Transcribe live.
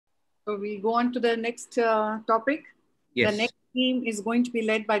So we go on to the next topic. Yes. The next team is going to be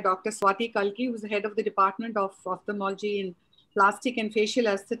led by Dr. SWATHI KALIKI, who is the head of the Department of Ophthalmology in Plastic and Facial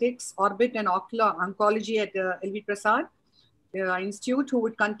Aesthetics, Orbit and Ocular Oncology at LV Prasad Institute, who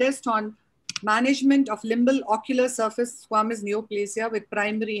would contest on management of limbal ocular surface squamous neoplasia with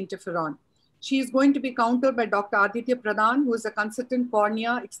primary interferon. She is going to be countered by Dr. Aditya Pradhan, who is a consultant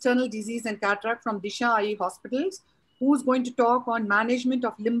cornea, external disease and cataract from Disha Eye Hospitals, who is going to talk on management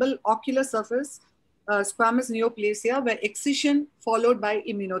of limbal ocular surface squamous neoplasia, where excision followed by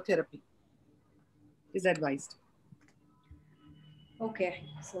immunotherapy is advised. Okay,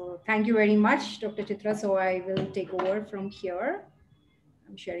 so thank you very much, Dr. Chitra. So I will take over from here.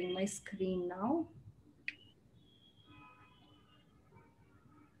 I'm sharing my screen now.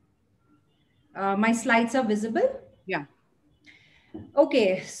 My slides are visible? Yeah.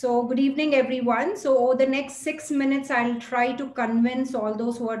 Okay, so good evening, everyone. So over the next 6 minutes, I'll try to convince all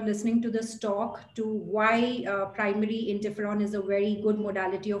those who are listening to this talk to why primary interferon is a very good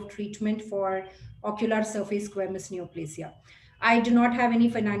modality of treatment for ocular surface squamous neoplasia. I do not have any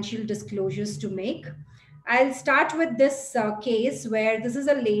financial disclosures to make. I'll start with this case where this is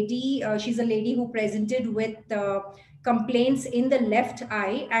a lady, she's a lady who presented with complaints in the left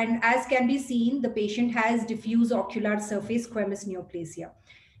eye, and as can be seen, the patient has diffuse ocular surface squamous neoplasia.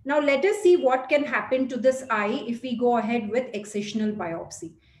 Now let us see what can happen to this eye if we go ahead with excisional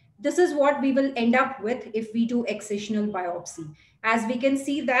biopsy. This is what we will end up with if we do excisional biopsy. As we can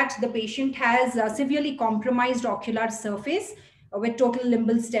see that the patient has a severely compromised ocular surface with total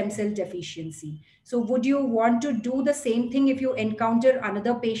limbal stem cell deficiency. So would you want to do the same thing if you encounter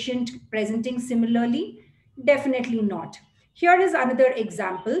another patient presenting similarly? Definitely not. Here is another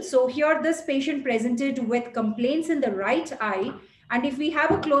example. So here this patient presented with complaints in the right eye. And if we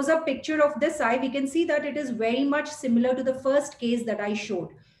have a close-up picture of this eye, we can see that it is very much similar to the first case that I showed.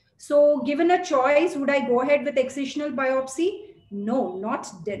 So given a choice, would I go ahead with excisional biopsy? No,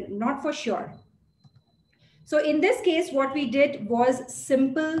 not for sure. So in this case, what we did was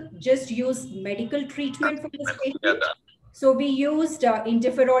simple, just use medical treatment for this patient. So we used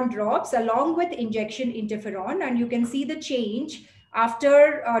interferon drops along with injection interferon, and you can see the change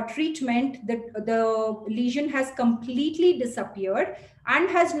after treatment. The lesion has completely disappeared and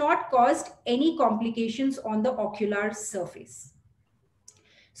has not caused any complications on the ocular surface.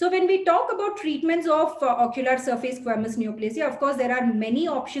 So when we talk about treatments of ocular surface squamous neoplasia, of course, there are many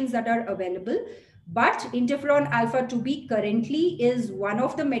options that are available. But interferon alpha 2b currently is one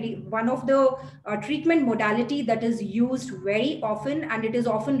of the treatment modality that is used very often, and it is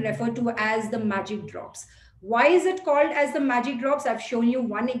often referred to as the magic drops. Why is it called as the magic drops? I've shown you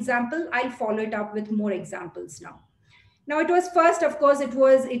one example. I'll follow it up with more examples now. Now it was first, of course,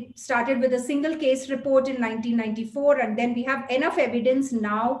 it started with a single case report in 1994, and then we have enough evidence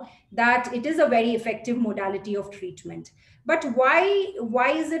now that it is a very effective modality of treatment. But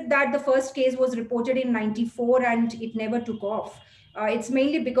why is it that the first case was reported in 94 and it never took off? It's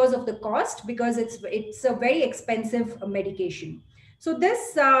mainly because of the cost, because it's a very expensive medication. So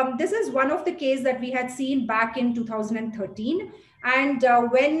this is one of the cases that we had seen back in 2013. And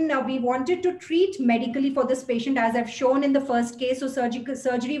when we wanted to treat medically for this patient, as I've shown in the first case, so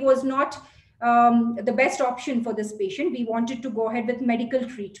surgery was not the best option for this patient. We wanted to go ahead with medical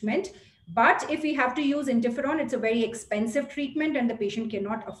treatment. But if we have to use interferon, it's a very expensive treatment and the patient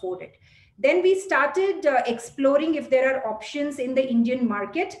cannot afford it. Then we started exploring if there are options in the Indian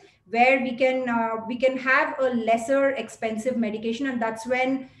market where we can have a lesser expensive medication. And that's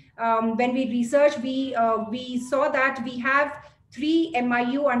when we researched, we saw that we have 3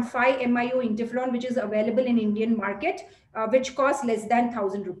 MIU and 5 MIU interferon, which is available in Indian market, which costs less than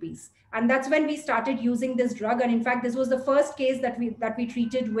 1,000 rupees. And that's when we started using this drug. And in fact, this was the first case that we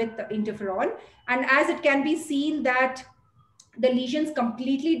treated with interferon. And as it can be seen that the lesions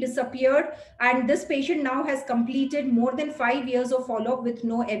completely disappeared, and this patient now has completed more than 5 years of follow-up with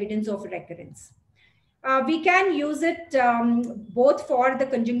no evidence of recurrence. We can use it both for the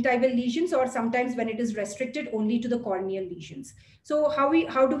conjunctival lesions or sometimes when it is restricted only to the corneal lesions. So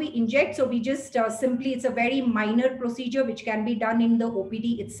how do we inject? So we just simply, it's a very minor procedure which can be done in the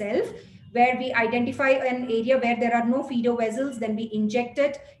OPD itself, where we identify an area where there are no feeder vessels, then we inject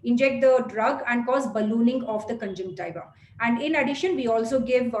the drug and cause ballooning of the conjunctiva. And in addition, we also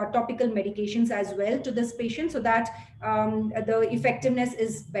give topical medications as well to this patient so that the effectiveness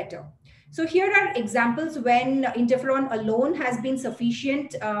is better. So here are examples when interferon alone has been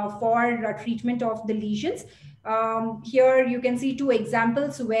sufficient for treatment of the lesions. Here you can see 2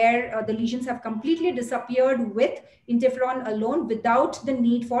 examples where the lesions have completely disappeared with interferon alone without the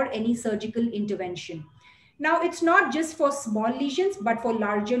need for any surgical intervention. Now, it's not just for small lesions, but for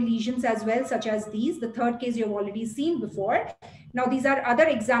larger lesions as well, such as these. The third case you've already seen before. Now, these are other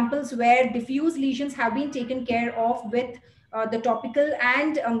examples where diffuse lesions have been taken care of with the topical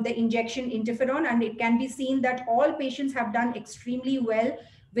and the injection interferon. And it can be seen that all patients have done extremely well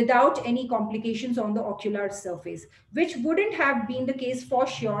without any complications on the ocular surface, which wouldn't have been the case for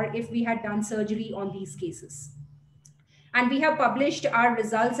sure if we had done surgery on these cases. And we have published our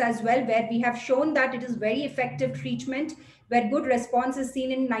results as well, where we have shown that it is very effective treatment, where good response is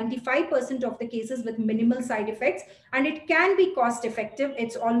seen in 95% of the cases with minimal side effects. And it can be cost effective.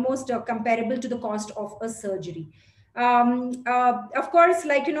 It's almost comparable to the cost of a surgery. Of course,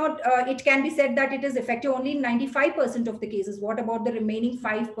 like, it can be said that it is effective only in 95% of the cases. What about the remaining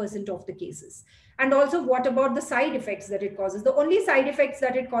 5% of the cases? And also, what about the side effects that it causes? The only side effects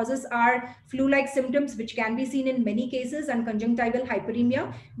that it causes are flu-like symptoms, which can be seen in many cases, and conjunctival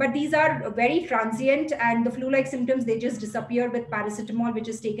hyperemia. But these are very transient, and the flu-like symptoms, they just disappear with paracetamol, which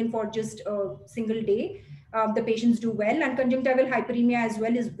is taken for just a single day. The patients do well, and conjunctival hyperemia as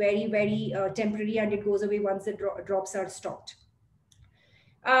well is very, very temporary, and it goes away once the drops are stopped.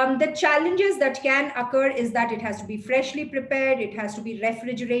 The challenges that can occur is that it has to be freshly prepared, it has to be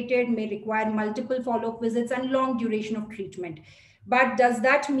refrigerated, may require multiple follow-up visits and long duration of treatment. But does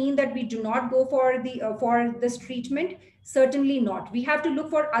that mean that we do not go for this treatment? Certainly not. We have to look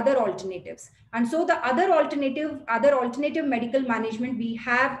for other alternatives. And so the other alternative medical management we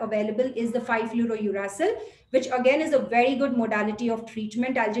have available is the 5-fluorouracil, which again is a very good modality of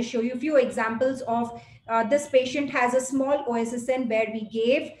treatment. I'll just show you a few examples of this patient has a small OSSN where we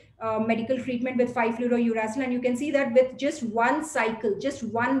gave medical treatment with 5-fluorouracil, and you can see that with just one cycle, just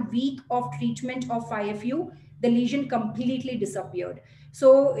 1 week of treatment of 5-FU, the lesion completely disappeared.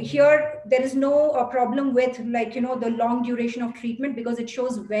 So here there is no problem with the long duration of treatment, because it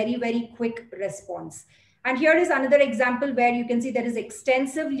shows very, very quick response. And here is another example where you can see there is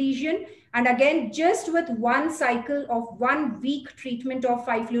extensive lesion. And again, just with one cycle of 1 week treatment of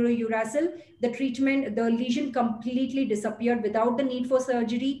 5-fluorouracil, the lesion completely disappeared without the need for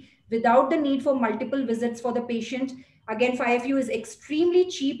surgery, without the need for multiple visits for the patient. Again, 5-FU is extremely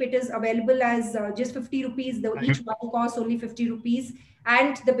cheap. It is available as just 50 rupees. Each one costs only 50 rupees.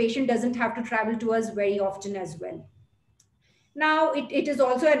 And the patient doesn't have to travel to us very often as well. Now, it is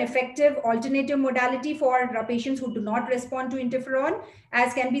also an effective alternative modality for patients who do not respond to interferon.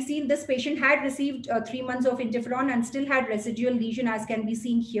 As can be seen, this patient had received 3 months of interferon and still had residual lesion, as can be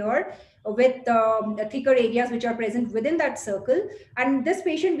seen here, with thicker areas which are present within that circle. And this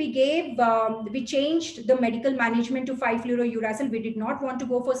patient we changed the medical management to 5-fluorouracil. We did not want to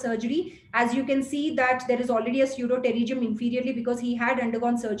go for surgery. As you can see that there is already a pseudopterygium inferiorly, because he had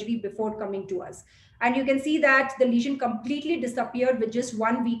undergone surgery before coming to us. And you can see that the lesion completely disappeared with just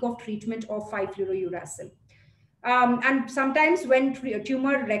 1 week of treatment of 5-fluorouracil. And sometimes when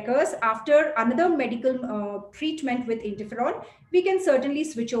tumor recurs after another medical treatment with interferon, we can certainly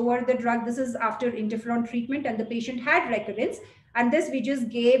switch over the drug. This is after interferon treatment and the patient had recurrence. And this we just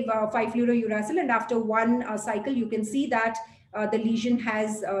gave 5-fluorouracil, and after 1 cycle, you can see that the lesion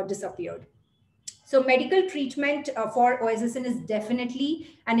has disappeared. So medical treatment for OSSN is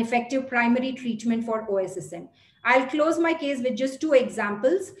definitely an effective primary treatment for OSSN. I'll close my case with just 2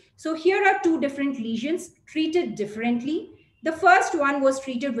 examples. So here are 2 different lesions treated differently. The first one was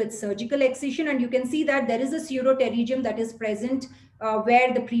treated with surgical excision, and you can see that there is a pseudopterygium that is present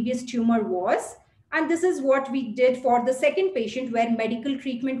where the previous tumor was. And this is what we did for the second patient, where medical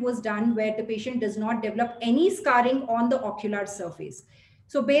treatment was done, where the patient does not develop any scarring on the ocular surface.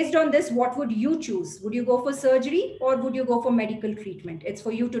 So based on this, what would you choose? Would you go for surgery or would you go for medical treatment? It's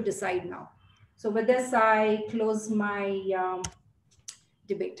for you to decide now. So with this, I close my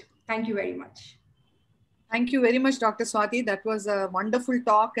debate. Thank you very much. Thank you very much, Dr. Swathi. That was a wonderful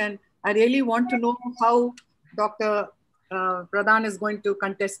talk. And I really want to know how Dr. Pradhan is going to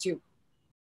contest you.